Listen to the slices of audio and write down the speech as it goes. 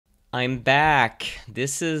I'm back.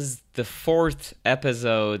 This is the fourth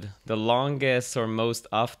episode, the longest or most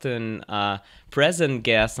often present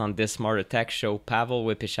guest on this Smarter Tech show, Pawel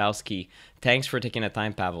Wypychowski. Thanks for taking the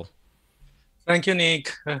time, Pawel. Thank you,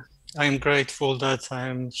 Nick. I'm grateful that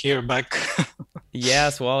I'm here back.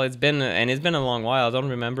 Yes, well, it's been a long while. I don't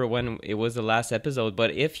remember when it was the last episode,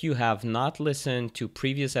 but if you have not listened to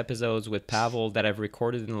previous episodes with Pavel that I've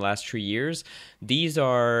recorded in the last 3 years, these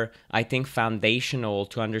are, I think, foundational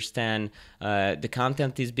to understand the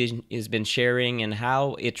content he's been sharing and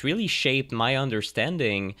how it really shaped my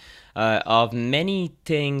understanding of many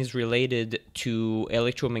things related to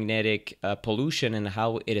electromagnetic pollution and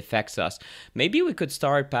how it affects us. Maybe we could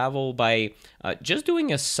start, Pavel, by just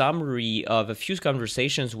doing a summary of a few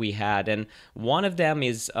conversations we had. And one of them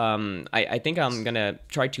is, I think I'm going to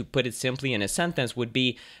try to put it simply in a sentence, would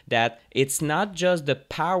be that it's not just the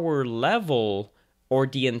power level or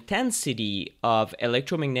the intensity of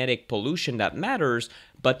electromagnetic pollution that matters,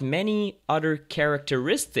 but many other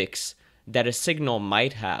characteristics that a signal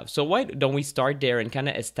might have. So why don't we start there and kind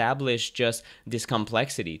of establish just this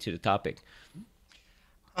complexity to the topic?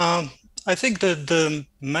 Um, I think that the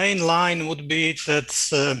main line would be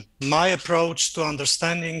that my approach to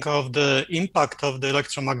understanding of the impact of the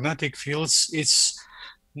electromagnetic fields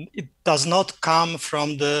it does not come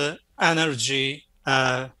from the energy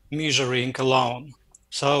measuring alone.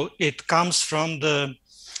 So it comes from the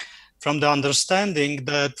understanding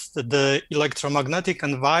that the electromagnetic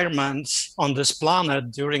environment on this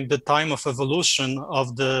planet during the time of evolution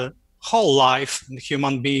of the whole life,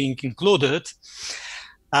 human being included,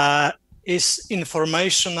 is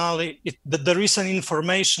informationally, there is an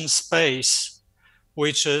information space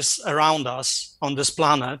which is around us on this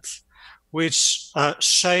planet, which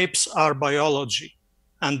shapes our biology.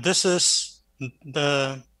 And this is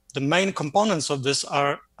the main components of this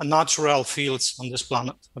are natural fields on this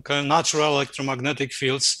planet, okay? Natural electromagnetic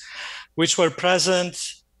fields, which were present,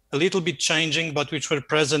 a little bit changing, but which were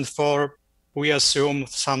present for, we assume,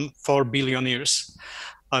 some 4 billion years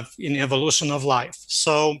in evolution of life.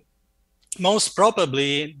 So most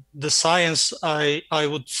probably the science, I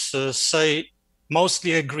would say,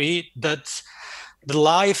 mostly agree that the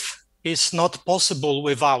life is not possible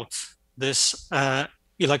without this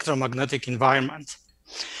electromagnetic environment.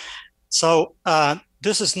 So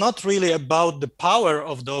this is not really about the power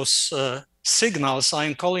of those signals.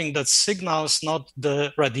 I'm calling that signals, not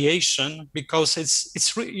the radiation, because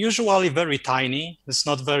it's usually very tiny. It's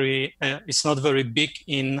not very big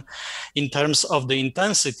in terms of the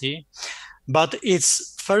intensity, but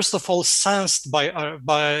it's first of all sensed by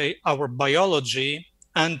our biology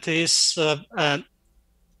and is a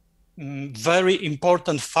very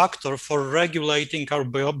important factor for regulating our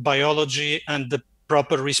biology and the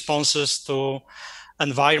proper responses to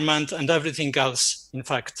environment and everything else, in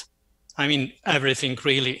fact. I mean, everything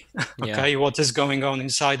really, Yeah. okay, what is going on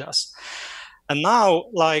inside us. And now,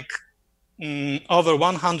 like over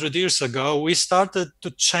 100 years ago, we started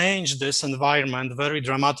to change this environment very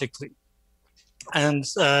dramatically. And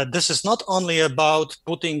this is not only about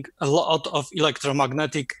putting a lot of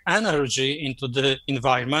electromagnetic energy into the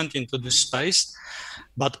environment, into the space,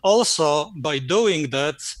 but also by doing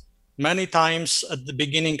that, many times at the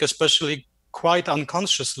beginning, especially quite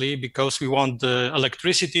unconsciously, because we want the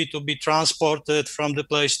electricity to be transported from the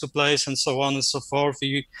place to place and so on and so forth.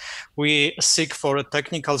 We seek for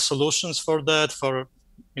technical solutions for that, for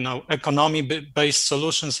economy-based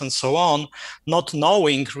solutions and so on, not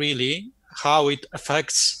knowing really how it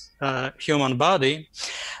affects human body.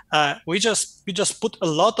 We just put a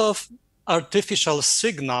lot of artificial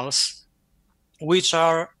signals which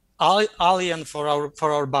are alien for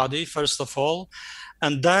our body, first of all,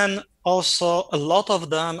 and then also a lot of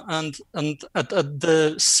them and at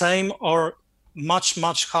the same or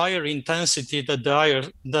much higher intensity than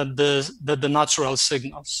the natural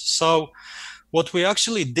signals. So what we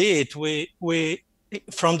actually did, we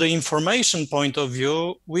from the information point of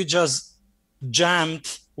view, we just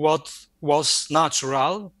jammed what was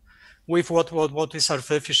natural with what is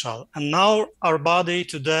artificial, and now our body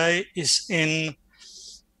today is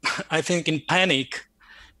I think in panic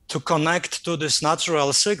to connect to these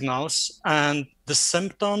natural signals, and the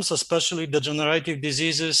symptoms, especially degenerative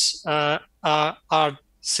diseases, are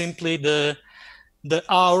simply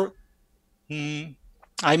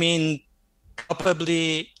I mean,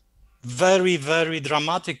 probably very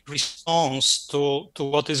dramatic response to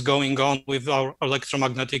what is going on with our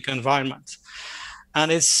electromagnetic environment.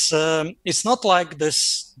 And it's not like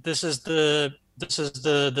this is the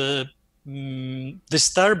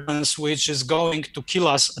disturbance which is going to kill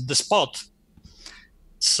us at the spot.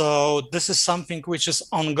 So this is something which is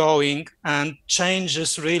ongoing and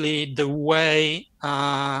changes really the way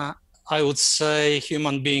I would say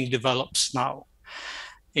human being develops now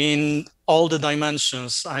in all the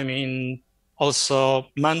dimensions. I mean,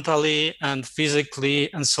 also mentally and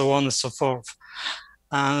physically and so on and so forth.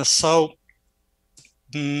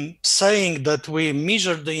 Saying that we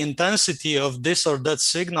measure the intensity of this or that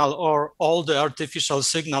signal or all the artificial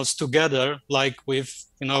signals together, like with,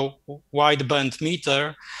 wideband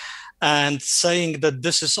meter, and saying that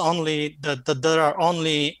this is only that there are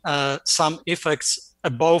only some effects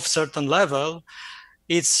above certain level,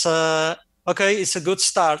 it's okay, it's a good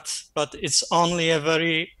start, but it's only a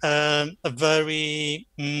very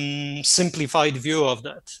simplified view of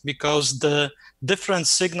that, because the different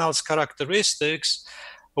signals characteristics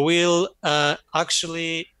will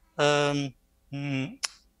actually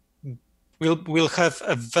will have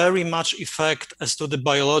a very much effect as to the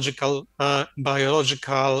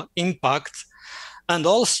biological impact. And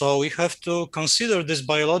also we have to consider this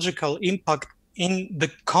biological impact in the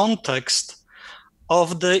context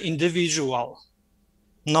of the individual,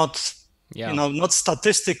 not not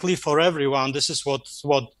statistically for everyone. This is what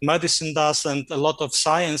medicine does, and a lot of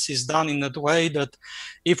science is done in that way, that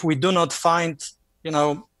if we do not find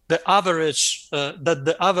the average that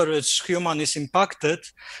the average human is impacted,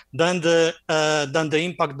 then the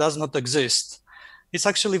impact does not exist. It's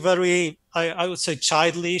actually very, I would say,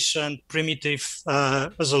 childish and primitive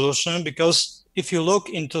resolution, because if you look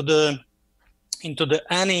into the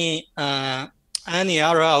any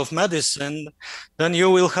area of medicine, then you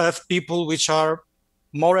will have people which are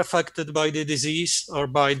more affected by the disease or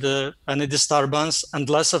by any disturbance and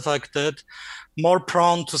less affected, more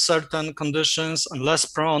prone to certain conditions and less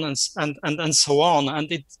prone, and so on.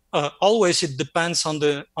 And it always depends on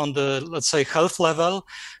the let's say health level,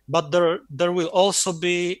 but there will also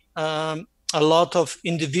be a lot of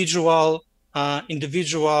individual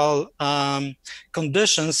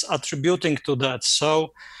conditions attributing to that.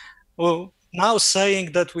 So now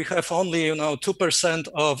saying that we have only 2%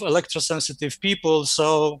 of electrosensitive people,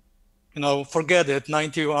 so forget it,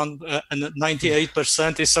 91 and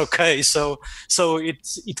 98% is okay. So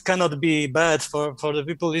it cannot be bad for the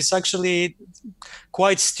people. It's actually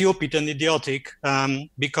quite stupid and idiotic,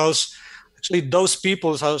 because actually those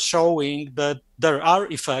people are showing that there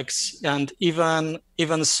are effects, and even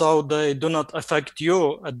so they do not affect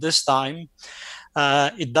you at this time.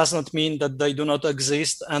 It does not mean that they do not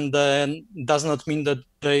exist, and then does not mean that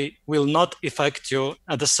they will not affect you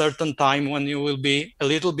at a certain time when you will be a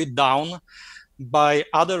little bit down by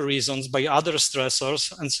other reasons, by other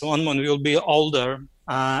stressors, and so on, when you will be older,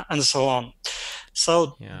 and so on.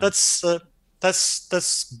 So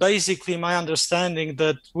that's basically my understanding,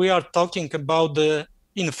 that we are talking about the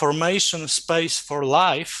information space for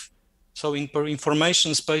life. So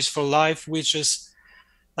information space for life, which is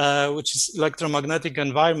electromagnetic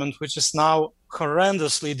environment, which is now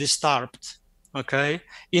horrendously disturbed, okay,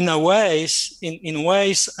 in ways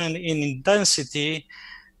and in intensity,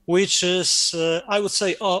 which is, I would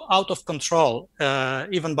say, out of control,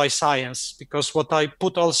 even by science. Because what I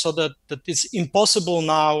put also, that it's impossible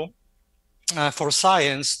now for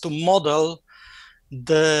science to model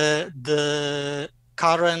the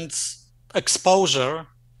current exposure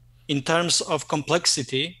in terms of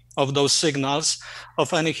complexity of those signals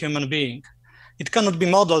of any human being. It cannot be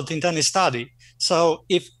modeled in any study. So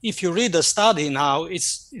if you read a study now,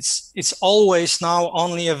 it's always now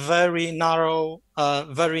only a very narrow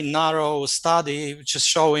study, which is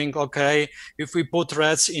showing, okay, if we put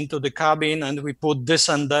rats into the cabin and we put this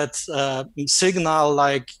and that signal,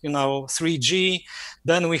 like 3G,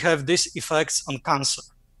 then we have these effects on cancer.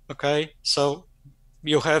 Okay, so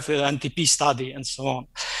you have an NTP study and so on.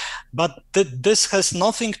 But this has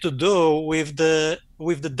nothing to do with the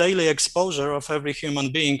daily exposure of every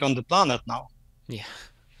human being on the planet now. Yeah.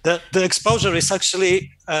 The exposure is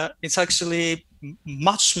actually it's actually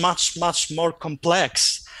much more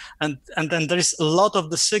complex, and then there is a lot of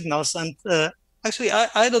the signals. And actually,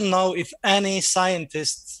 I don't know if any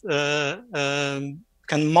scientist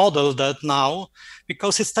can model that now,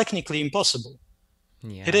 because it's technically impossible.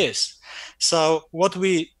 Yeah. It is. So what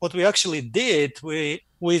we actually did, we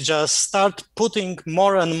just start putting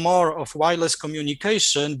more and more of wireless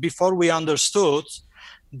communication before we understood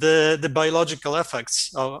the biological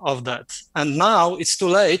effects of that. And now it's too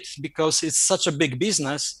late, because it's such a big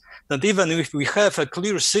business that even if we have a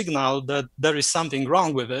clear signal that there is something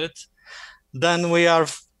wrong with it, then we are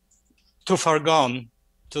too far gone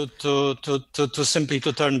to simply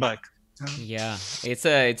turn back. Yeah, it's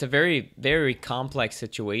a very, very complex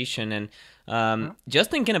situation. And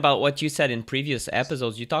Just thinking about what you said in previous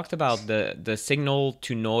episodes, you talked about the signal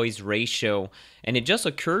to noise ratio, and it just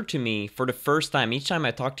occurred to me for the first time. Each time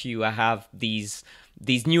I talk to you, I have these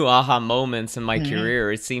new aha moments in my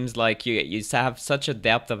career. It seems like you have such a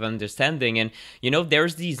depth of understanding, and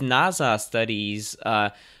there's these NASA studies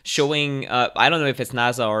showing I don't know if it's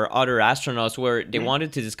NASA or other astronauts where they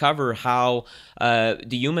wanted to discover how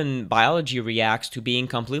the human biology reacts to being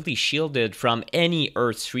completely shielded from any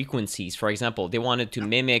Earth's frequencies. For example, they wanted to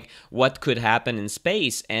mimic what could happen in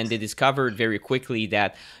space, and they discovered very quickly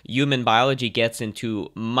that human biology gets into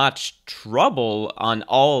much trouble on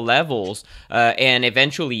all levels, and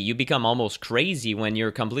eventually you become almost crazy when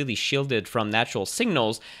you're completely shielded from natural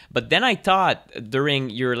signals. But then I thought during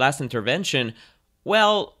your last intervention,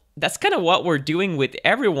 well, that's kind of what we're doing with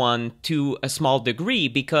everyone to a small degree,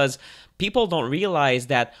 because people don't realize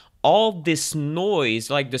that all this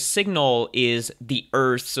noise, like the signal is the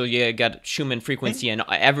Earth, so you got Schumann frequency and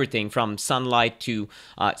everything from sunlight to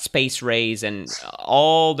space rays and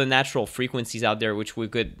all the natural frequencies out there, which we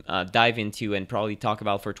could dive into and probably talk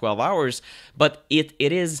about for 12 hours. But it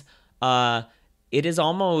is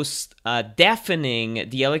almost deafening,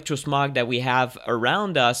 the electrosmog that we have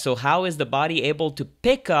around us. So how is the body able to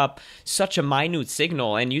pick up such a minute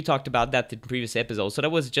signal? And you talked about that in previous episodes. So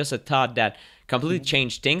that was just a thought that completely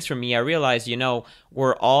changed things for me. I realized,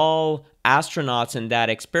 we're all astronauts in that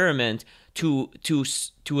experiment to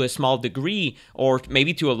a small degree, or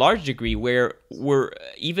maybe to a large degree, where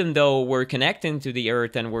even though we're connecting to the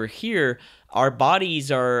Earth and we're here, our bodies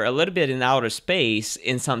are a little bit in outer space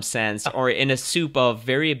in some sense, or in a soup of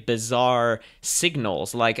very bizarre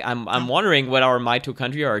signals. Like I'm wondering what our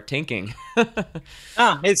mitochondria are thinking.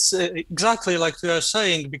 It's exactly like you are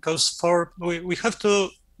saying, because we have to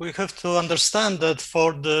understand that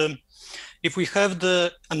if we have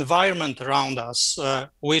the environment around us,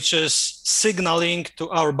 which is signaling to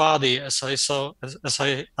our body, as I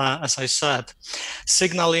said,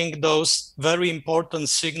 signaling those very important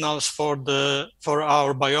signals for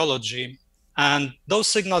our biology, and those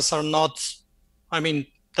signals are not. I mean,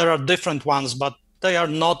 there are different ones, but they are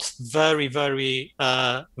not very, very,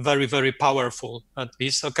 very powerful. At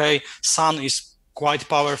least, okay, sun is quite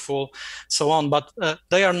powerful, so on, but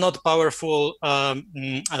they are not powerful at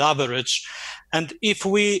average. And if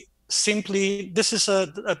we simply, this is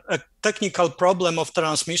a technical problem of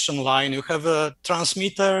transmission line. You have a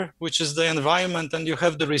transmitter, which is the environment, and you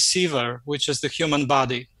have the receiver, which is the human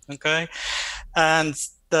body, okay? And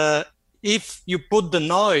if you put the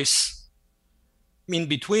noise in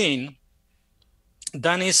between,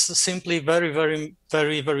 then it's simply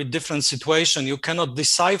very different situation. You cannot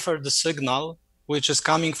decipher the signal which is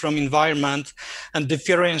coming from environment and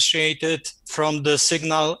differentiate it from the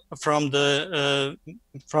signal from the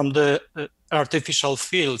artificial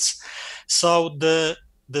fields. So the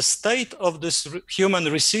state of this human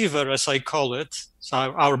receiver, as I call it, so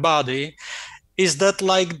our body, is that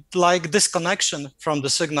like disconnection from the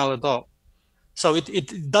signal at all. So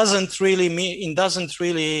it doesn't really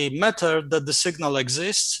matter that the signal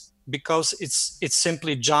exists, because it's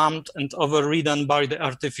simply jumped and overridden by the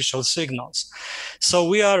artificial signals. So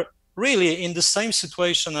we are really in the same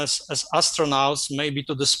situation as astronauts, maybe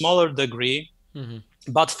to the smaller degree,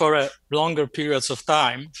 but for a longer periods of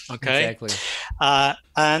time. Okay. Exactly.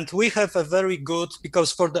 And we have a very good,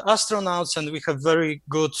 because for the astronauts, and we have very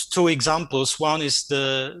good two examples. One is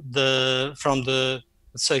from the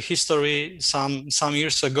let's say history some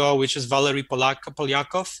years ago, which is Valery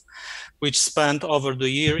Polyakov, which spent over the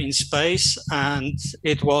year in space, and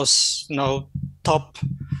it was top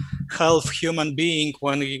health human being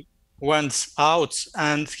when he went out,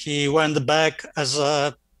 and he went back as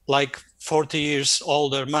a 40 years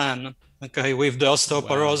older man, okay, with the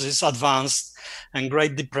osteoporosis advanced and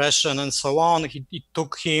Great Depression and so on. It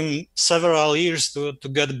took him several years to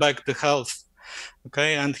get back to health.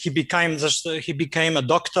 Okay, and he became a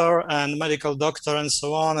doctor and medical doctor and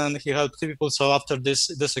so on, and he helped people. So after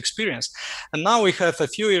this experience, and now we have a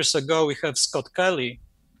few years ago, we have Scott Kelly.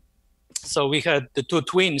 So we had the two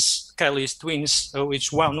twins, Kelly's twins,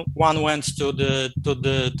 which one went to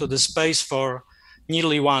the space for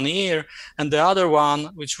nearly 1 year, and the other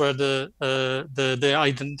one, which were the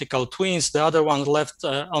identical twins, the other one left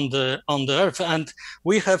on the Earth. And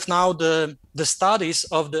we have now the studies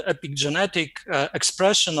of the epigenetic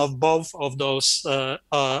expression of both of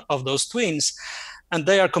those twins, and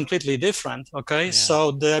they are completely different. Okay, yeah.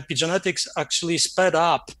 So the epigenetics actually sped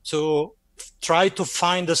up to try to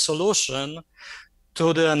find a solution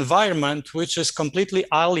to the environment, which is completely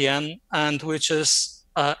alien and which is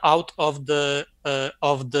out of the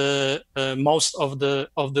most of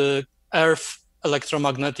the Earth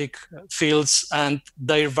electromagnetic fields and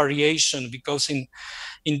their variation, because in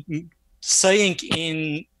saying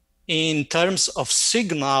in terms of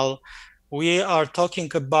signal, we are talking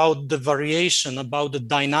about the variation, about the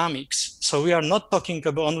dynamics. So we are not talking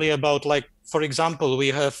only about, like, for example, we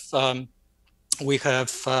have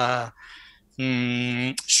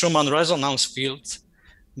Schumann resonance field,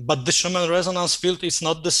 but the Schumann resonance field is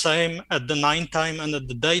not the same at the nighttime and at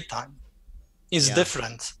the daytime. It's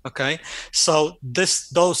different. Okay, so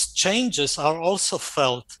those changes are also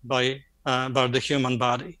felt by the human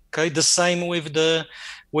body. Okay, the same with the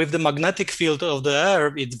magnetic field of the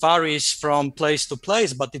air. It varies from place to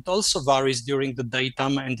place, but it also varies during the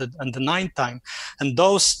daytime and the nighttime. And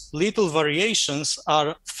those little variations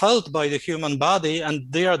are felt by the human body, and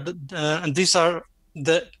these are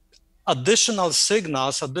the additional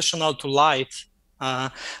signals, additional to light,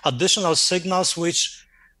 additional signals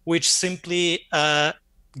which simply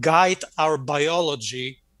guide our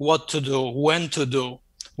biology, what to do, when to do,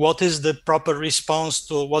 what is the proper response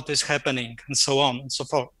to what is happening, and so on and so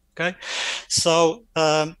forth. Okay, so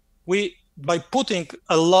we, by putting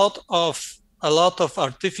a lot of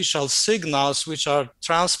artificial signals which are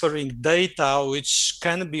transferring data which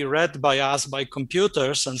can be read by us, by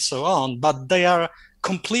computers and so on, but they are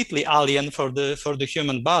completely alien for the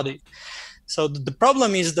human body. So the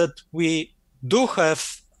problem is that we do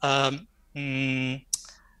have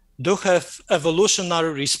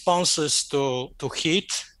evolutionary responses to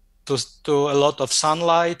heat, to a lot of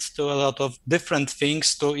sunlight, to a lot of different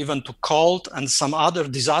things, to even to cold and some other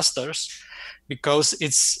disasters, because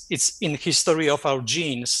it's in history of our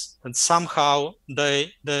genes, and somehow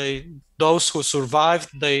those who survived,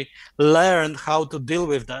 they learned how to deal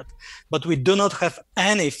with that. But we do not have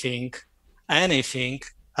anything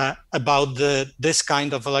about this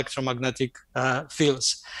kind of electromagnetic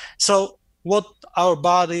fields. So what our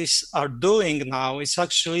bodies are doing now is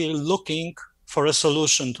actually looking for a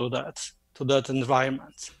solution to that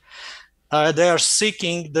environment. They are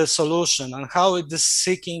seeking the solution, and how this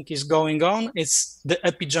seeking is going on, it's the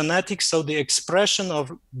epigenetics, so the expression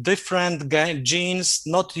of different genes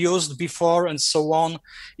not used before and so on.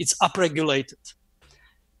 It's upregulated,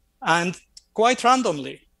 and quite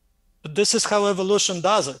randomly. But this is how evolution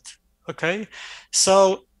does it. Okay,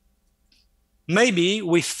 so maybe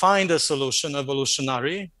we find a solution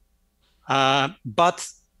evolutionary, but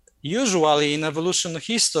usually in evolution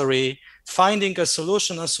history, finding a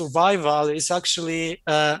solution and survival is actually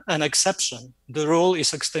an exception. The rule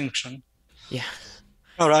is extinction. Yeah.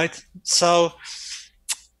 All right. So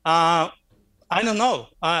I don't know.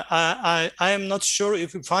 I am not sure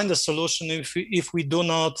if we find a solution if we do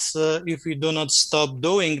not stop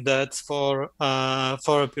doing that for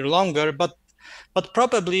a bit longer. But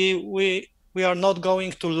probably we are not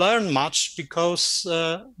going to learn much because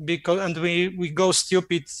and we go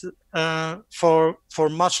stupid for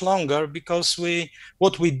much longer, because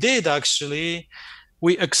what we did actually,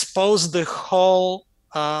 we exposed the whole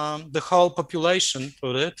population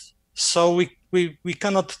to it. So we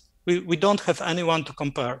cannot, we don't have anyone to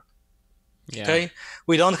compare. Yeah. Okay,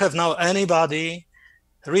 we don't have now anybody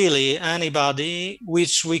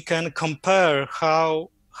which we can compare how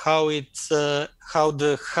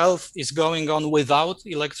the health is going on without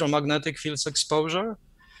electromagnetic fields exposure.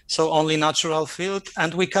 So only natural field,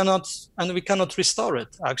 and we cannot restore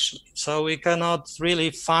it actually. So we cannot really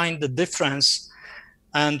find the difference,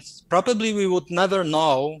 and probably we would never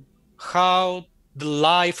know how the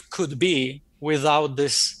life could be without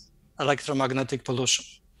this electromagnetic pollution.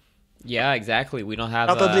 Yeah, exactly. We don't have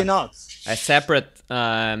probably not a separate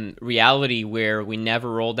reality where we never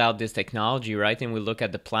rolled out this technology, right? And we look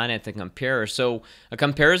at the planet and compare. So a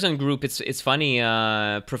comparison group, it's funny,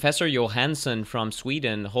 Professor Johansson from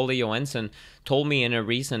Sweden, Ole Johansson, told me in a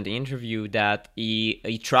recent interview that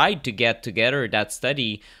he tried to get together that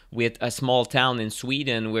study with a small town in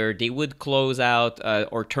Sweden where they would close out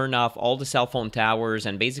or turn off all the cell phone towers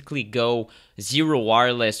and basically go zero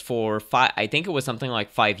wireless for I think it was something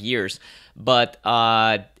like 5 years. But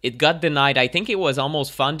it got denied. I think it was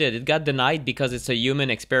almost funded. It got denied because it's a human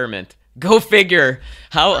experiment. Go figure.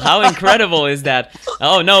 How incredible is that?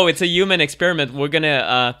 Oh no, it's a human experiment. We're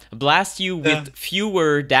gonna blast you with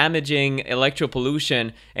fewer damaging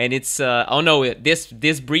electro-pollution, and it's oh no,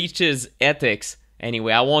 this breaches ethics.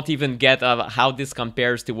 Anyway, I won't even get how this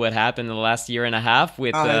compares to what happened in the last year and a half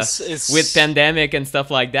with with pandemic and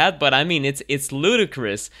stuff like that. But I mean, it's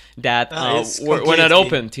ludicrous that we're not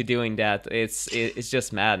open to doing that. It's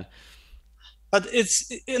just mad. But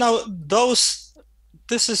it's,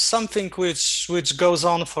 this is something which goes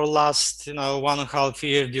on for last 1.5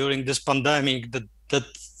 years during this pandemic.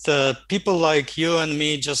 people like you and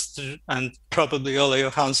me and probably Ole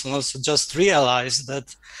Johansson also just realize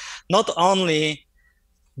that not only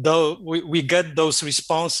though we get those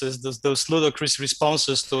responses, those ludicrous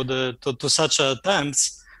responses to such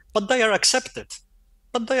attempts, but they are accepted.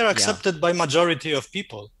 But they are accepted by majority of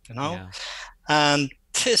people, you know. Yeah. And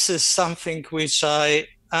this is something which I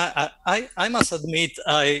must admit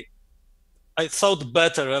I thought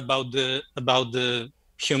better about the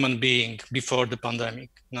human being before the pandemic.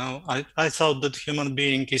 No, I thought that human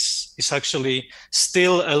being is actually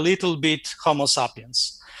still a little bit Homo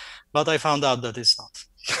sapiens, but I found out that it's not.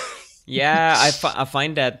 Yeah, I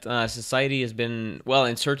find that society has been, well,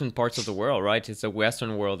 in certain parts of the world, right? It's a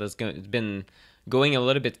Western world that's been going a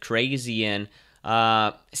little bit crazy. And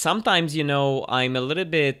sometimes, you know, I'm a little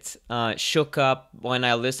bit shook up when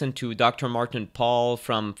I listen to Dr. Martin Pawel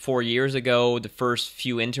from 4 years ago, the first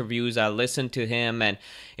few interviews I listened to him. And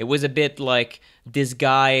it was a bit like this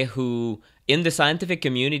guy who, in the scientific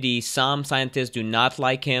community, some scientists do not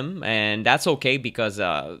like him, and that's okay because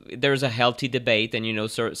there's a healthy debate. And, you know,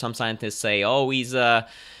 some scientists say, oh, he's I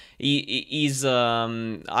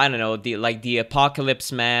don't know, the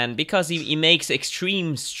apocalypse man, because he makes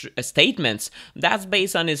extreme statements. That's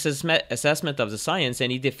based on his assessment of the science,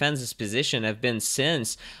 and he defends his position. I've been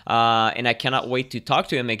since, and I cannot wait to talk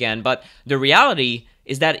to him again. But the reality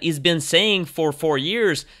is that he's been saying for 4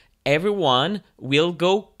 years, everyone will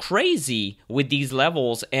go crazy with these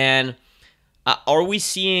levels. And are we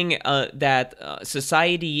seeing that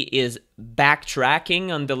society is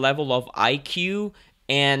backtracking on the level of IQ,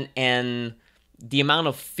 and the amount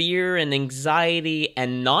of fear and anxiety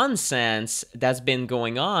and nonsense that's been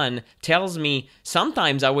going on tells me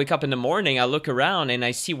sometimes I wake up in the morning, I look around and I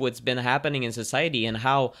see what's been happening in society and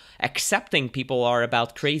how accepting people are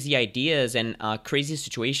about crazy ideas and crazy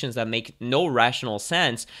situations that make no rational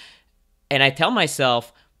sense. And I tell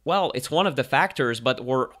myself, well, it's one of the factors, but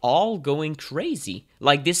we're all going crazy.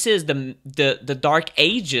 Like, this is the dark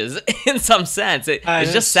ages in some sense.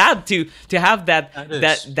 It's just sad to have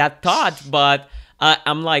that thought, but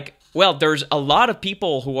I'm like, well, there's a lot of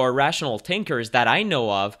people who are rational thinkers that I know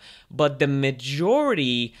of, but the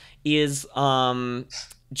majority is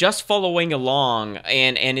just following along,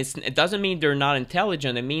 and it doesn't mean they're not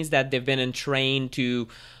intelligent. It means that they've been entrained to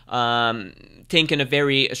think in a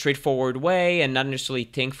very straightforward way and not necessarily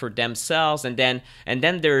think for themselves. And then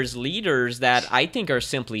there's leaders that I think are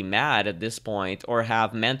simply mad at this point or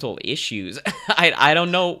have mental issues. I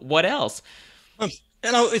don't know what else.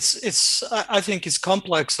 You know, I think it's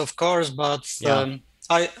complex, of course, but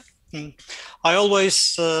I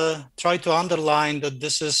always try to underline that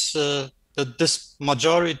this is that this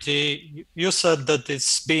majority. You said that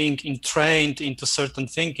it's being entrained into certain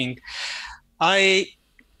thinking.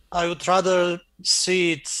 I would rather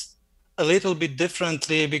see it a little bit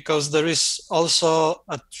differently, because there is also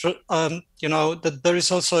that there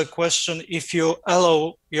is also a question if you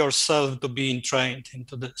allow yourself to be entrained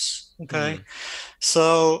into this. Okay,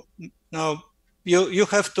 so now you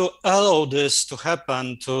have to allow this to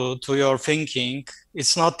happen to your thinking.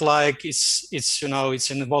 It's not like it's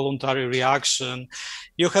involuntary reaction.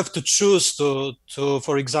 You have to choose to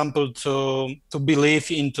for example to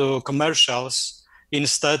believe into commercials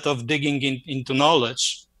instead of digging into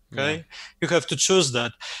knowledge. Okay, you have to choose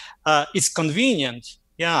that. It's convenient.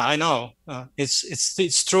 Yeah, I know.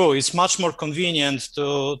 It's true. It's much more convenient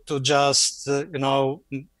to just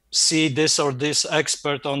see this or this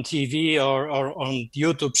expert on TV or on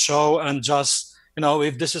YouTube show, and just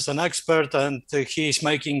if this is an expert and he is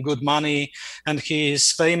making good money and he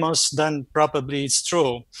is famous, then probably it's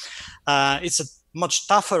true. It's a much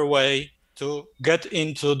tougher way to get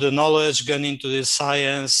into the knowledge, get into the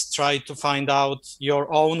science, try to find out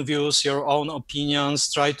your own views, your own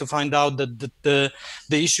opinions, try to find out that the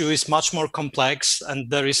issue is much more complex and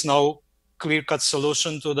there is no clear-cut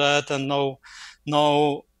solution to that, and no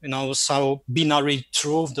so binary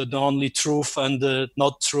truth, the only truth and the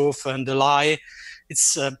not truth and the lie.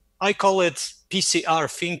 It's I call it PCR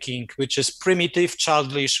thinking, which is primitive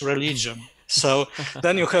childish religion. So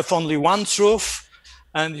then you have only one truth,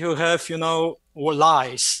 and you have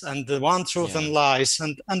lies, and the one truth and lies,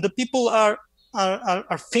 and the people are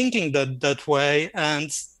thinking that way,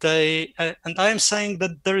 and I am saying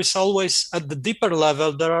that there is always, at the deeper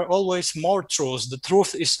level, there are always more truths. The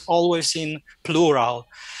truth is always in plural,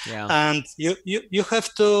 and you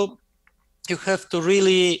have to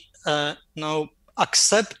really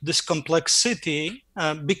accept this complexity,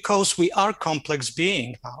 because we are complex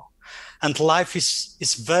beings now. and life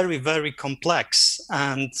is very, very complex,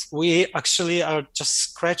 and we actually are just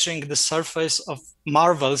scratching the surface of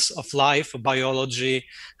marvels of life, biology,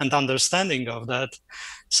 and understanding of that.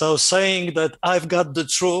 So saying that I've got the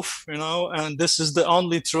truth, you know, and this is the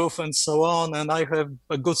only truth and so on, and I have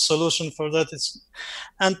a good solution for that,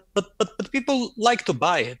 but people like to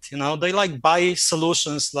buy it, you know, they like buy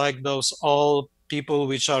solutions like those all people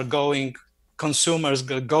which are consumers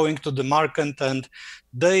going to the market, and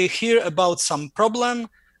they hear about some problem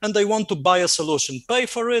and they want to buy a solution, pay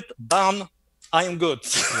for it, done, I am good.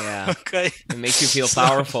 Yeah. Okay. It makes you feel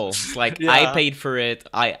powerful. It's like, yeah. I paid for it,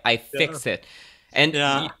 I fixed it. And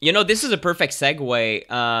you know, this is a perfect segue.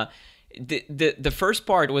 The first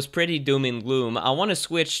part was pretty doom and gloom. I want to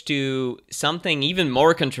switch to something even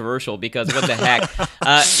more controversial, because what the heck?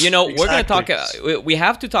 You know, we're going to talk, we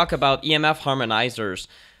have to talk about EMF harmonizers.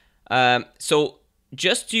 So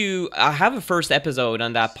just I have a first episode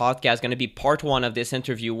on that podcast, going to be part 1 of this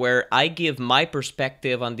interview, where I give my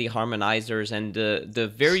perspective on the harmonizers. And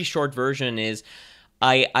the very short version is,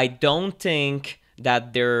 I don't think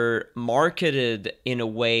that they're marketed in a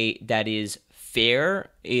way that is fair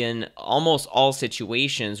in almost all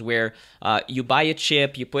situations, where you buy a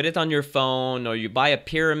chip, you put it on your phone, or you buy a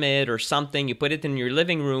pyramid or something, you put it in your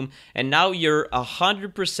living room, and now you're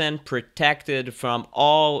 100% protected from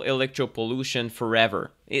all electro-pollution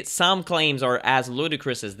forever. Some claims are as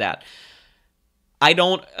ludicrous as that. I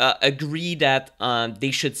don't agree that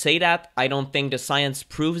they should say that. I don't think the science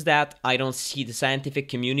proves that. I don't see the scientific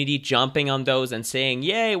community jumping on those and saying,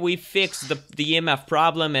 yay, we fixed the EMF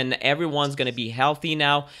problem and everyone's going to be healthy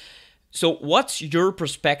now. So what's your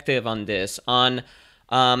perspective on this, on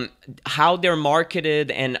how they're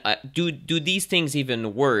marketed, and do these things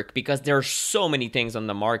even work? Because there are so many things on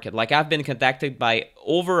the market. Like, I've been contacted by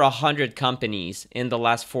over 100 companies in the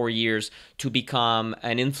last 4 years to become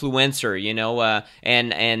an influencer, you know,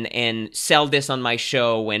 and sell this on my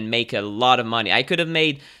show and make a lot of money. I could have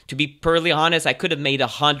made, to be perfectly honest, I could have made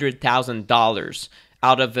 $100,000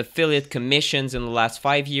 out of affiliate commissions in the last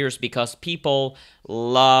 5 years, because people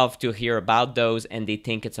love to hear about those and they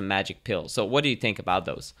think it's a magic pill. So what do you think about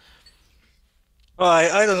those? Well,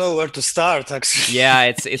 I don't know where to start, actually. Yeah,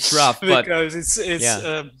 it's rough, but because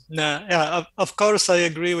of course I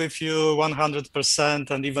agree with you 100%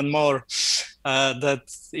 and even more, that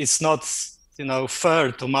it's not, you know,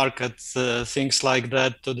 fair to market things like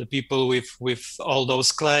that to the people with all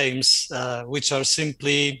those claims, which are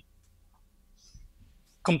simply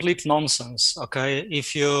complete nonsense. Okay,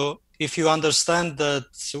 if you understand that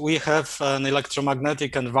we have an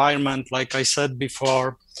electromagnetic environment, like I said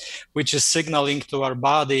before, which is signaling to our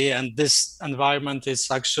body, and this environment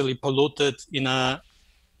is actually polluted in a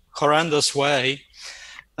horrendous way,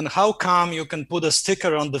 and how come you can put a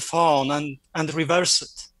sticker on the phone and reverse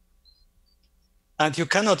it, and you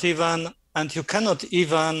cannot even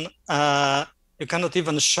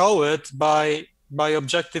show it by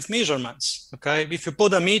objective measurements? Okay, if you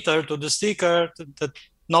put a meter to the sticker, that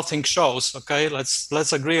nothing shows. Okay,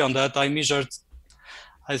 let's agree on that. I measured,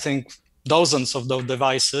 I think, dozens of those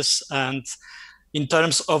devices, and in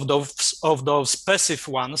terms of those passive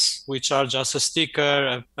ones, which are just a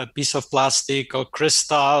sticker, a piece of plastic or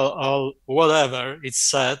crystal or whatever it's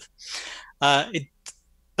said, it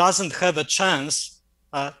doesn't have a chance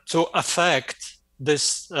to affect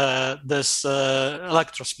this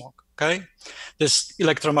electrosmog. Okay, this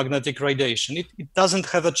electromagnetic radiation, it doesn't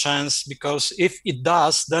have a chance, because if it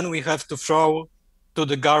does, then we have to throw to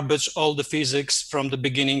the garbage all the physics from the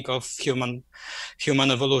beginning of human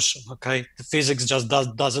evolution. Okay, the physics just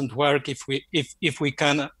doesn't work if we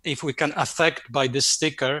can affect by this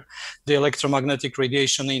sticker the electromagnetic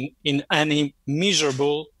radiation in any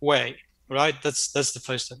measurable way. Right, that's the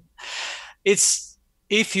first thing. It's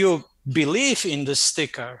if you believe in the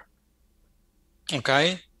sticker,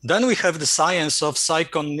 okay, then we have the science of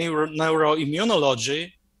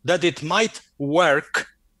psychoneuroimmunology, that it might work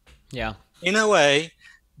in a way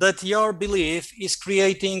that your belief is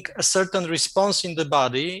creating a certain response in the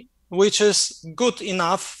body, which is good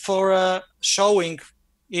enough for showing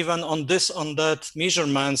even on that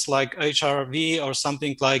measurements like HRV or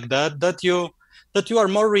something like that, that you are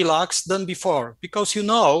more relaxed than before, because you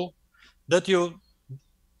know that you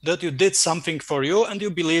did something for you and you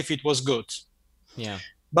believe it was good. Yeah.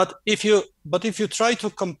 But if you try to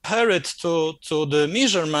compare it to the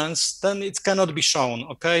measurements, then it cannot be shown.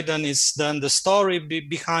 Okay, then the story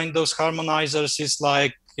behind those harmonizers is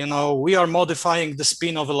like, you know, we are modifying the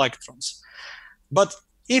spin of electrons. But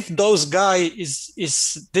if those guy is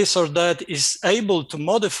this or that is able to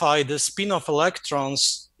modify the spin of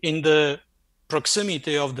electrons in the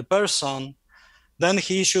proximity of the person, then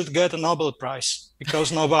he should get a Nobel Prize,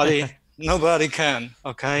 because nobody can.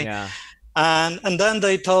 Okay. Yeah. And then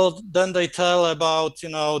they tell about, you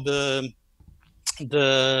know, the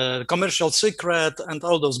commercial secret and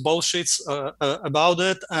all those bullshits about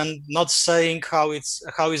it, and not saying how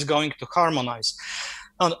it's going to harmonize.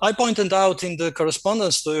 And I pointed out in the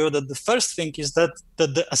correspondence to you that the first thing is that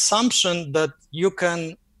the assumption that you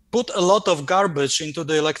can put a lot of garbage into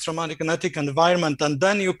the electromagnetic environment and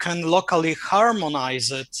then you can locally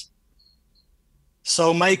harmonize it,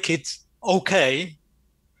 so make it okay.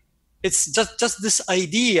 It's just this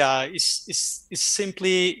idea is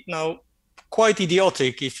simply, you know, quite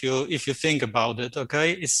idiotic if you think about it.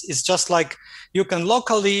 Okay, it's just like you can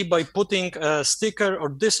locally, by putting a sticker or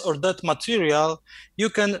this or that material, you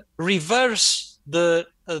can reverse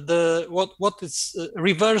what is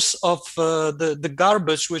reverse of the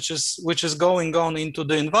garbage which is going on into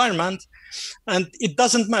the environment, and it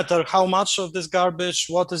doesn't matter how much of this garbage,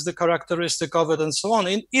 what is the characteristic of it, and so on.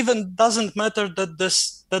 It even doesn't matter that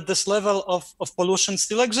this level of pollution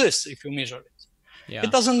still exists if you measure it. Yeah.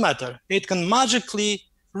 It doesn't matter. It can magically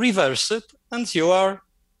reverse it, and you are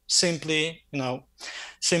simply, you know,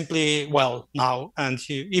 well now. And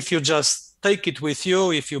if you just take it with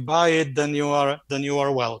you, if you buy it, then you are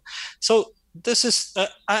well. So this is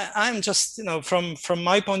I'm just, you know, from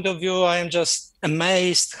my point of view, I am just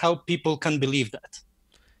amazed how people can believe that.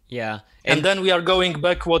 Yeah. And then we are going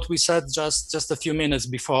back what we said just a few minutes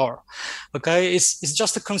before. Okay, it's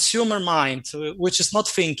just a consumer mind which is not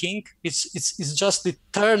thinking. It's just it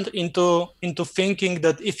turned into thinking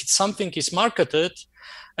that if something is marketed,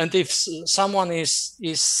 and if someone is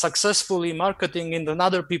successfully marketing and then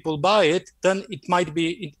other people buy it, then it might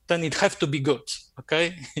be, then it have to be good.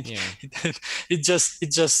 Okay, yeah. it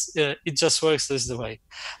just works this way.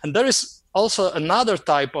 And there is also another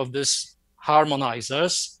type of this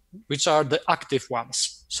harmonizers, which are the active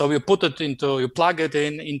ones. So you put it you plug it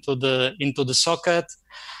into the socket,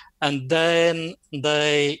 and then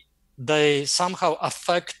they somehow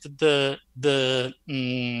affect the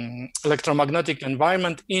electromagnetic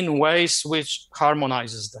environment in ways which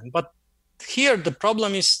harmonizes them. But here the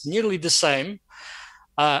problem is nearly the same.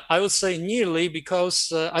 I would say nearly,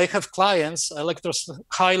 because I have clients,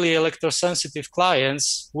 highly electrosensitive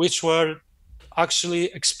clients, which were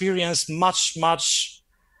actually experienced much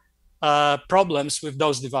problems with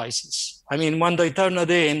those devices. I mean, when they turned it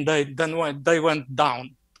in, they went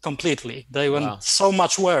down completely. They went so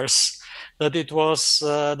much worse that it was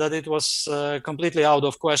completely out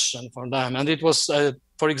of question for them. And it was,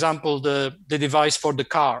 for example, the device for the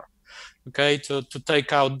car, okay, to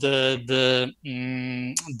take out the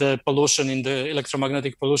pollution in the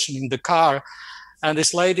electromagnetic pollution in the car. And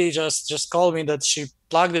this lady just called me that she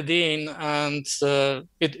plugged it in, and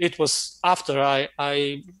it was after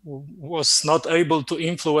I was not able to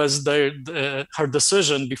influence her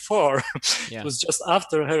decision before. Yeah. It was just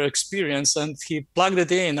after her experience, and he plugged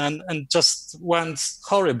it in and just went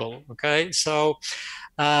horrible. Okay, so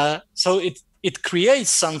it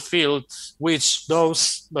creates some field which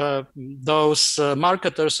those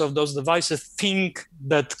marketers of those devices think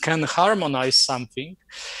that can harmonize something.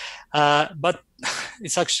 But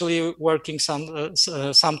it's actually working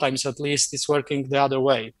sometimes, at least it's working the other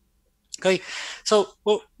way. Okay, so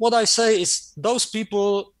what I say is those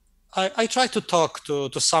people, I try to talk to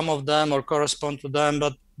some of them or correspond to them,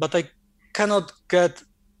 but I cannot get,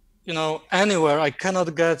 you know, anywhere. I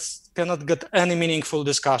cannot get any meaningful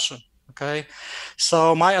discussion. Okay,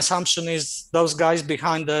 so my assumption is those guys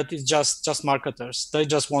behind that is just marketers. They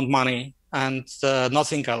just want money and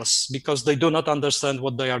nothing else, because they do not understand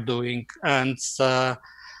what they are doing. And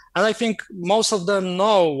I think most of them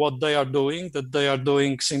know what they are doing, that they are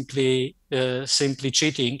doing simply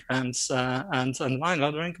cheating and money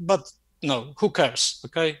laundering. But no, who cares?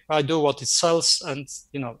 Okay, I do what it sells, and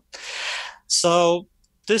you know. So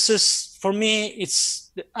this is, for me,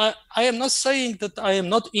 it's, I am not saying that I am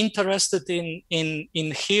not interested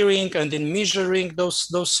in hearing and in measuring those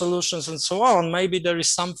solutions and so on. Maybe there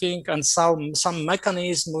is something and some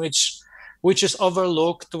mechanism which is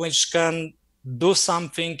overlooked, which can do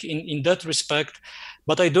something in that respect,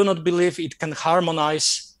 but I do not believe it can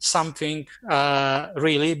harmonize something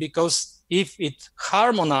really, because if it's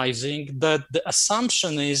harmonizing, that the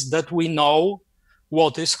assumption is that we know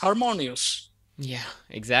what is harmonious. Yeah,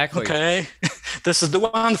 exactly. Okay, this is the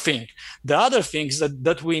one thing. The other thing is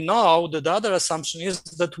that we know, that the other assumption is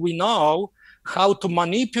that we know how to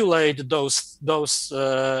manipulate those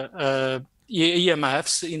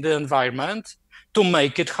EMFs in the environment to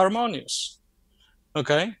make it harmonious.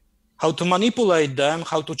 Okay, how to manipulate them,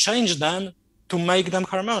 how to change them to make them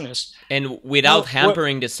harmonious. And without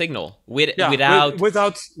hampering the signal, without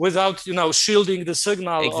shielding the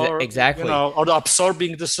signal or exactly, or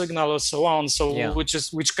absorbing the signal or so on. So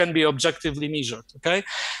which can be objectively measured. Okay,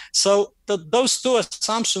 so those two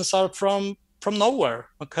assumptions are from nowhere.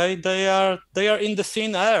 Okay, they are in the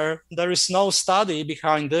thin air. There is no study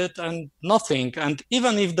behind it and nothing. And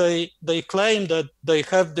even if they claim that they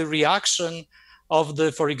have the reaction of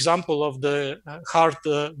for example, of the heart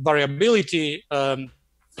variability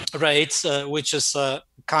rates, which is a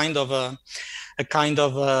kind of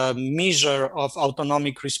a measure of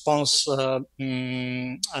autonomic response, of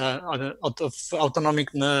autonomic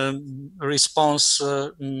response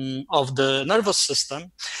of the nervous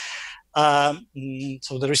system.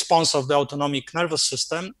 So the response of the autonomic nervous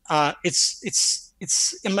system. It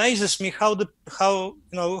amazes me how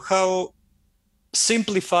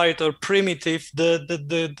simplified or primitive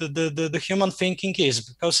the human thinking is,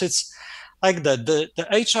 because it's like that. The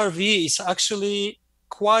HRV is actually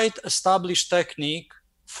quite established technique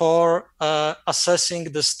for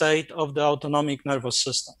assessing the state of the autonomic nervous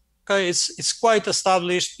system. Okay, it's quite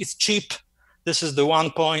established. It's cheap. This is the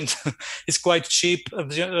one point. It's quite cheap,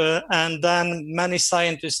 and then many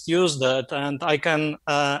scientists use that. And I can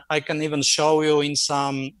even show you in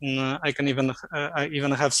some. I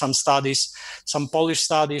even have some studies, some Polish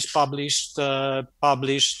studies published on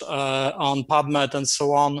PubMed and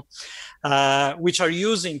so on, which are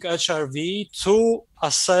using HRV to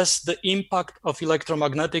assess the impact of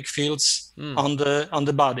electromagnetic fields on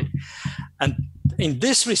the body. And in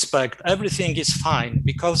this respect, everything is fine,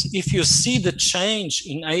 because if you see the change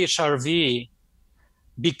in HRV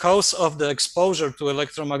because of the exposure to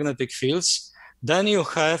electromagnetic fields, then you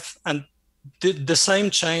have, and the same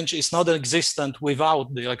change is not existent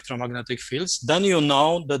without the electromagnetic fields, then you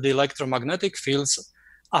know that the electromagnetic fields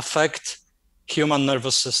affect human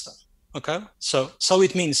nervous system. Okay, so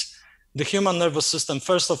it means the human nervous system,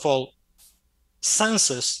 first of all,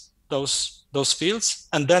 senses those fields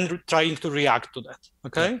and then trying to react to that.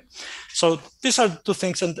 Okay, so these are two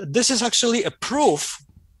things, and this is actually a proof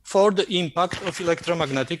for the impact of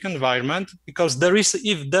electromagnetic environment, because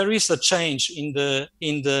if there is a change in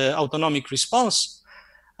the autonomic response,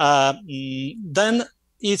 then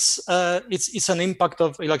it's an impact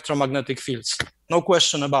of electromagnetic fields. No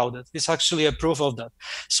question about it. It's actually a proof of that.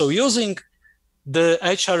 So using the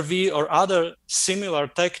HRV or other similar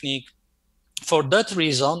technique for that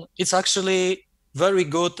reason, it's actually very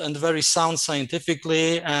good and very sound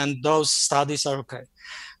scientifically, and those studies are okay.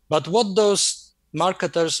 But what those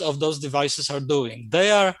marketers of those devices are doing,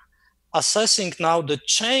 they are assessing now the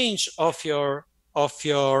change of your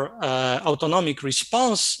autonomic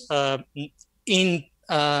response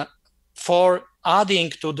for adding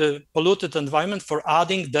to the polluted environment, for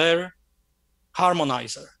adding their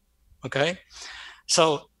harmonizer. Okay,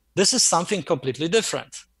 so this is something completely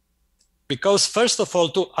different, because first of all,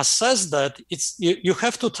 to assess that, you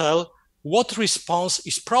have to tell what response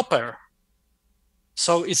is proper.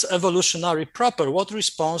 So it's evolutionary proper. What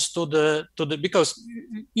response to the because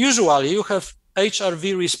usually you have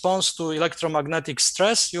HRV response to electromagnetic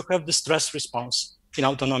stress, you have the stress response in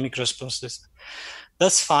autonomic responses.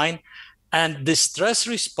 That's fine. And the stress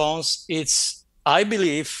response, it's, I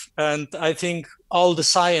believe, and I think all the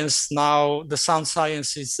science now, the sound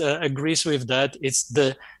science agrees with that, it's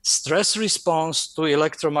the stress response to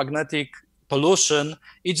electromagnetic pollution,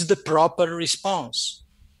 it's the proper response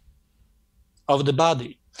of the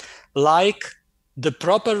body. Like the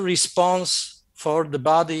proper response for the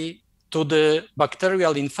body to the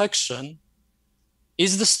bacterial infection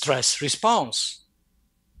is the stress response.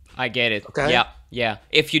 I get it. Okay. Yeah.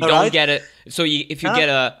 If you don't get it, so if you get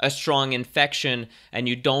a strong infection and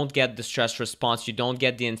you don't get the stress response, you don't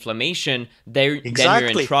get the inflammation, then you're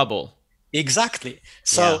in trouble. Exactly.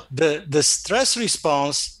 So the stress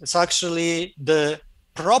response is actually the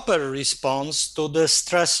proper response to the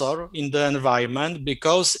stressor in the environment,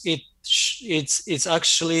 because it's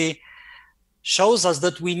actually shows us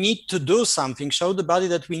that we need to do something, show the body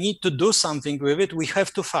that we need to do something with it, we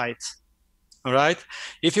have to fight. All right.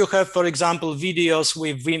 If you have, for example, videos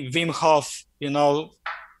with Wim Hof,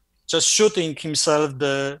 just shooting himself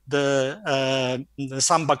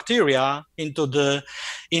some bacteria into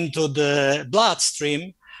the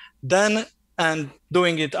bloodstream, then and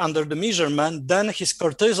doing it under the measurement, then his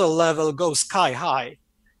cortisol level goes sky high.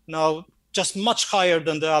 Just much higher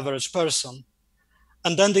than the average person,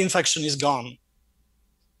 and then the infection is gone.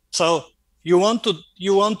 So you want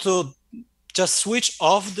to just switch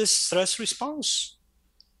off this stress response?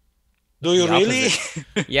 Do you really?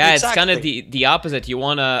 Yeah, exactly. It's kind of the opposite. You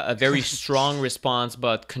want a very strong response,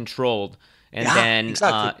 but controlled. and then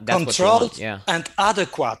exactly. that's Controlled what you want. and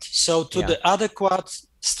adequate. So to the adequate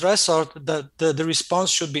stressor, the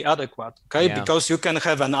response should be adequate, okay? Because you can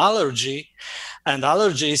have an allergy, and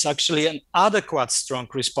allergy is actually an adequate strong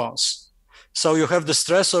response. So you have the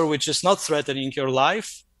stressor which is not threatening your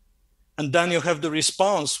life, and then you have the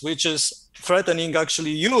response which is threatening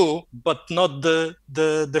actually you, but not the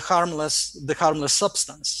harmless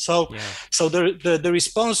substance. So so the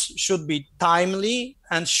response should be timely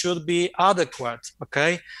and should be adequate,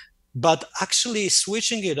 okay? But actually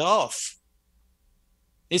switching it off,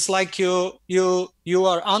 it's like you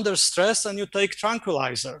are under stress and you take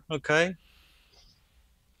tranquilizer, okay?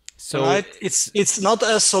 So right? It's not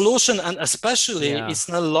a solution, and especially it's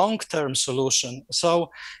not a long-term solution.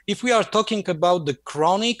 So if we are talking about the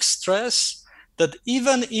chronic stress, that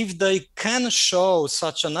even if they can show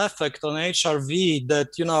such an effect on HRV, that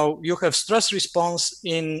you have stress response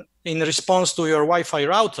in response to your Wi-Fi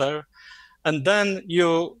router, and then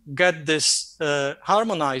you get this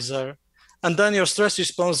harmonizer, and then your stress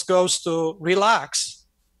response goes to relax,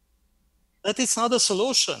 that is not a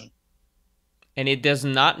solution. And it does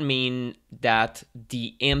not mean that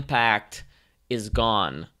the impact is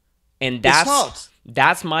gone. And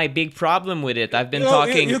that's my big problem with it. I've been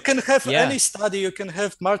talking. You can have any study. You can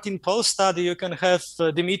have Martin Poe's study. You can have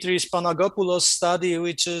Dimitris Panagopoulos study,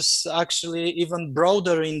 which is actually even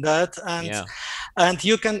broader in that. And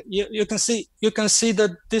you can see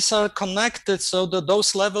that these are connected. So that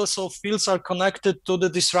those levels of fields are connected to the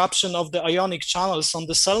disruption of the ionic channels on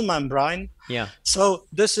the cell membrane. Yeah. So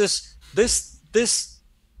this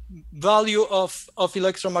value of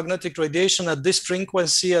electromagnetic radiation at this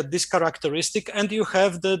frequency, at this characteristic, and you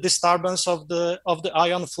have the disturbance of the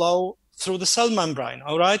ion flow through the cell membrane.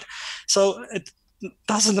 All right, so it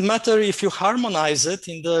doesn't matter if you harmonize it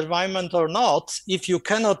in the environment or not. If you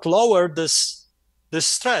cannot lower this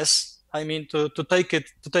stress, I mean, to take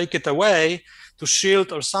it away, to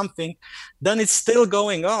shield or something, then it's still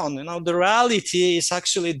going on. The reality is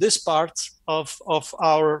actually this part of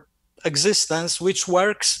our existence which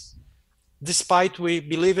works despite we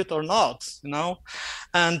believe it or not,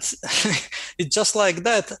 and it's just like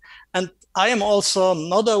that. And I am also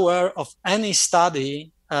not aware of any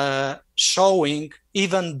study showing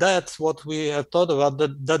even that what we have thought about,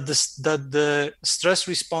 that the stress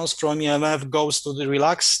response from EMF goes to the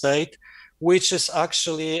relaxed state, which is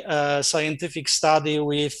actually a scientific study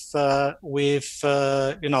with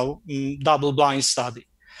double-blind study.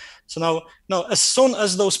 So now, as soon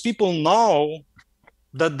as those people know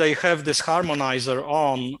that they have this harmonizer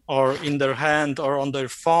on, or in their hand, or on their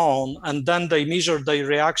phone, and then they measure their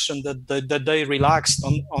reaction that they relaxed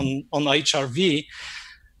on HRV,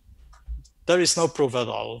 there is no proof at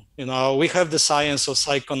all. We have the science of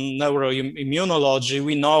psychoneuroimmunology.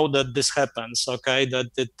 We know that this happens, okay,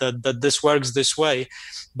 that this works this way,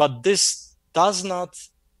 but this does not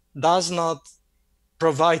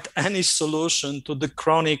provide any solution to the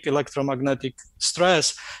chronic electromagnetic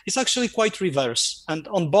stress. It's actually quite reverse, and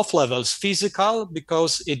on both levels: physical,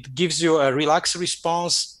 because it gives you a relaxed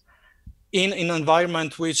response in an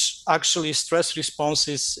environment which actually stress response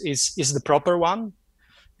is the proper one,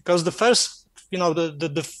 because the first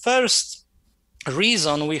first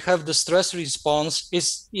reason we have the stress response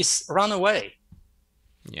is run away.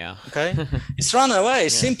 Yeah. Okay. It's run away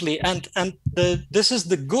simply, and this is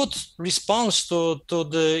the good response to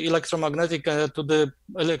the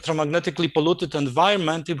electromagnetically polluted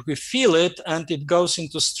environment. If we feel it and it goes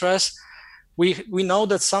into stress, we know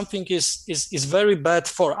that something is very bad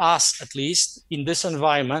for us, at least in this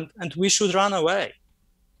environment, and we should run away.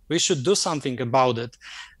 We should do something about it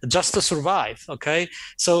just to survive. Okay.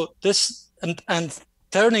 So this and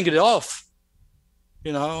turning it off,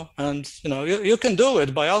 you can do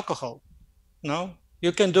it by alcohol,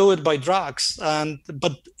 you can do it by drugs,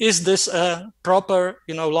 but is this a proper,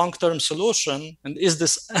 long-term solution? And is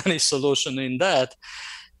this any solution in that?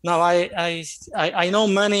 Now, I know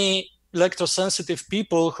many electrosensitive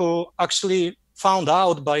people who actually found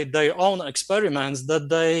out by their own experiments that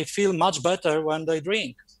they feel much better when they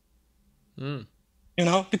drink,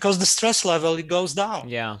 because the stress level, it goes down.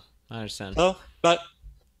 Yeah, I understand. So, but,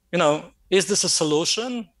 is this a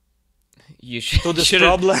solution? You should to this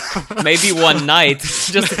problem? Maybe one night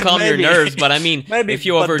just to calm your nerves. But I mean, if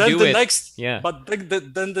you overdo it, But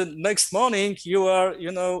then the next morning you are,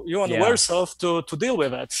 worse off to deal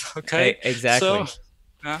with it. Okay. Exactly.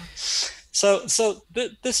 So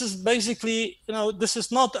this is basically, this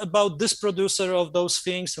is not about this producer of those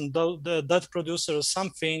things and that producer or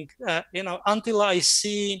something. Until I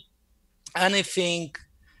see anything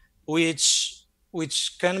which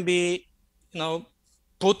can be,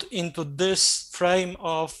 put into this frame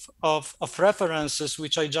of references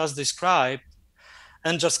which I just described,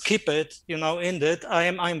 and just keep it, in it.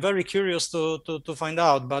 I'm very curious to find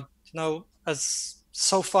out, but as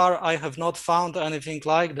so far I have not found anything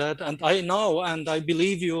like that, and I know and I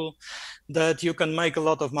believe you that you can make a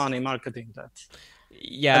lot of money marketing that.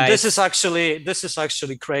 Yeah, and this is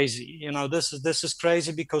actually crazy. This is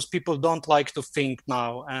crazy because people don't like to think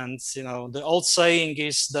now, and the old saying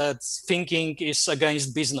is that thinking is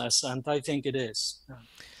against business, and I think it is.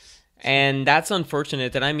 and that's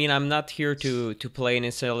unfortunate. And I mean, I'm not here to play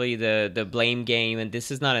necessarily the blame game, and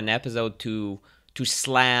this is not an episode to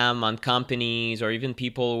slam on companies or even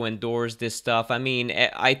people who endorse this stuff. I mean,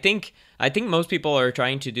 I think most people are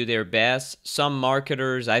trying to do their best. Some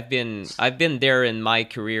marketers, I've been there in my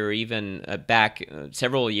career, even back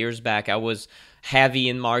several years back. I was heavy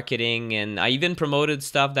in marketing, and I even promoted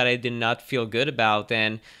stuff that I did not feel good about,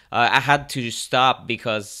 and I had to stop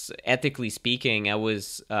because, ethically speaking,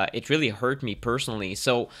 it really hurt me personally.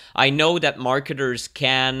 So I know that marketers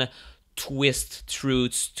can twist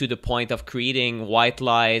truths to the point of creating white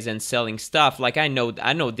lies and selling stuff. Like I know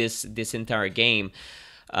this entire game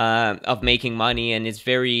of making money, and it's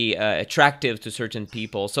very attractive to certain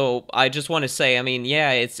people. So I just want to say, I mean,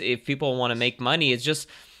 yeah, it's if people want to make money, it's just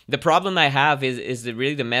the problem I have is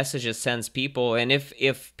really the message it sends people. And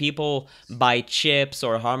if people buy chips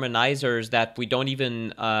or harmonizers that we don't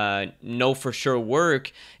even know for sure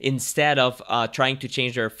work, instead of trying to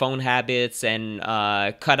change their phone habits and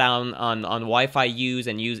cut down on Wi-Fi use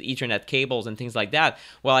and use Ethernet cables and things like that,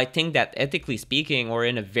 well, I think that ethically speaking, we're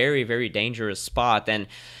in a very, very dangerous spot. And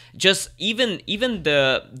just even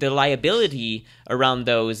the liability around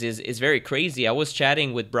those is very crazy. I was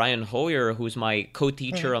chatting with Brian Hoyer, who's my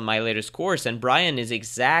co-teacher on my latest course, and Brian is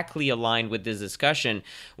exactly aligned with this discussion,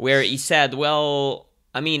 where he said, well,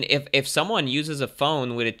 I mean, if someone uses a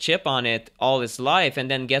phone with a chip on it all his life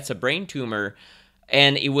and then gets a brain tumor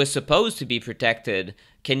and it was supposed to be protected,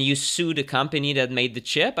 can you sue the company that made the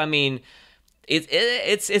chip? I mean,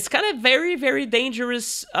 it's kind of very, very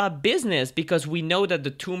dangerous business, because we know that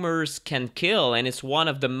the tumors can kill, and it's one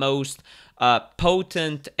of the most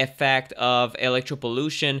potent effect of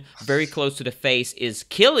electro-pollution very close to the face is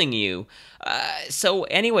killing you. So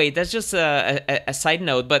anyway, that's just a side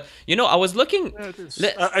note. But I was looking.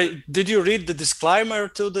 Did you read the disclaimer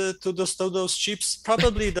to those chips?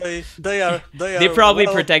 Probably they probably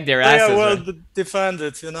protect their asses. They are well right?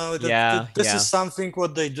 defended. This is something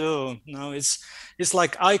what they do. It's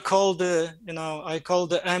like I call the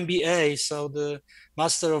MBA, so the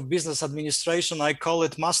Master of Business Administration, I call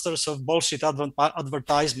it Masters of Bullshit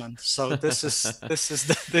Advertisement. So this is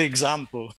the example.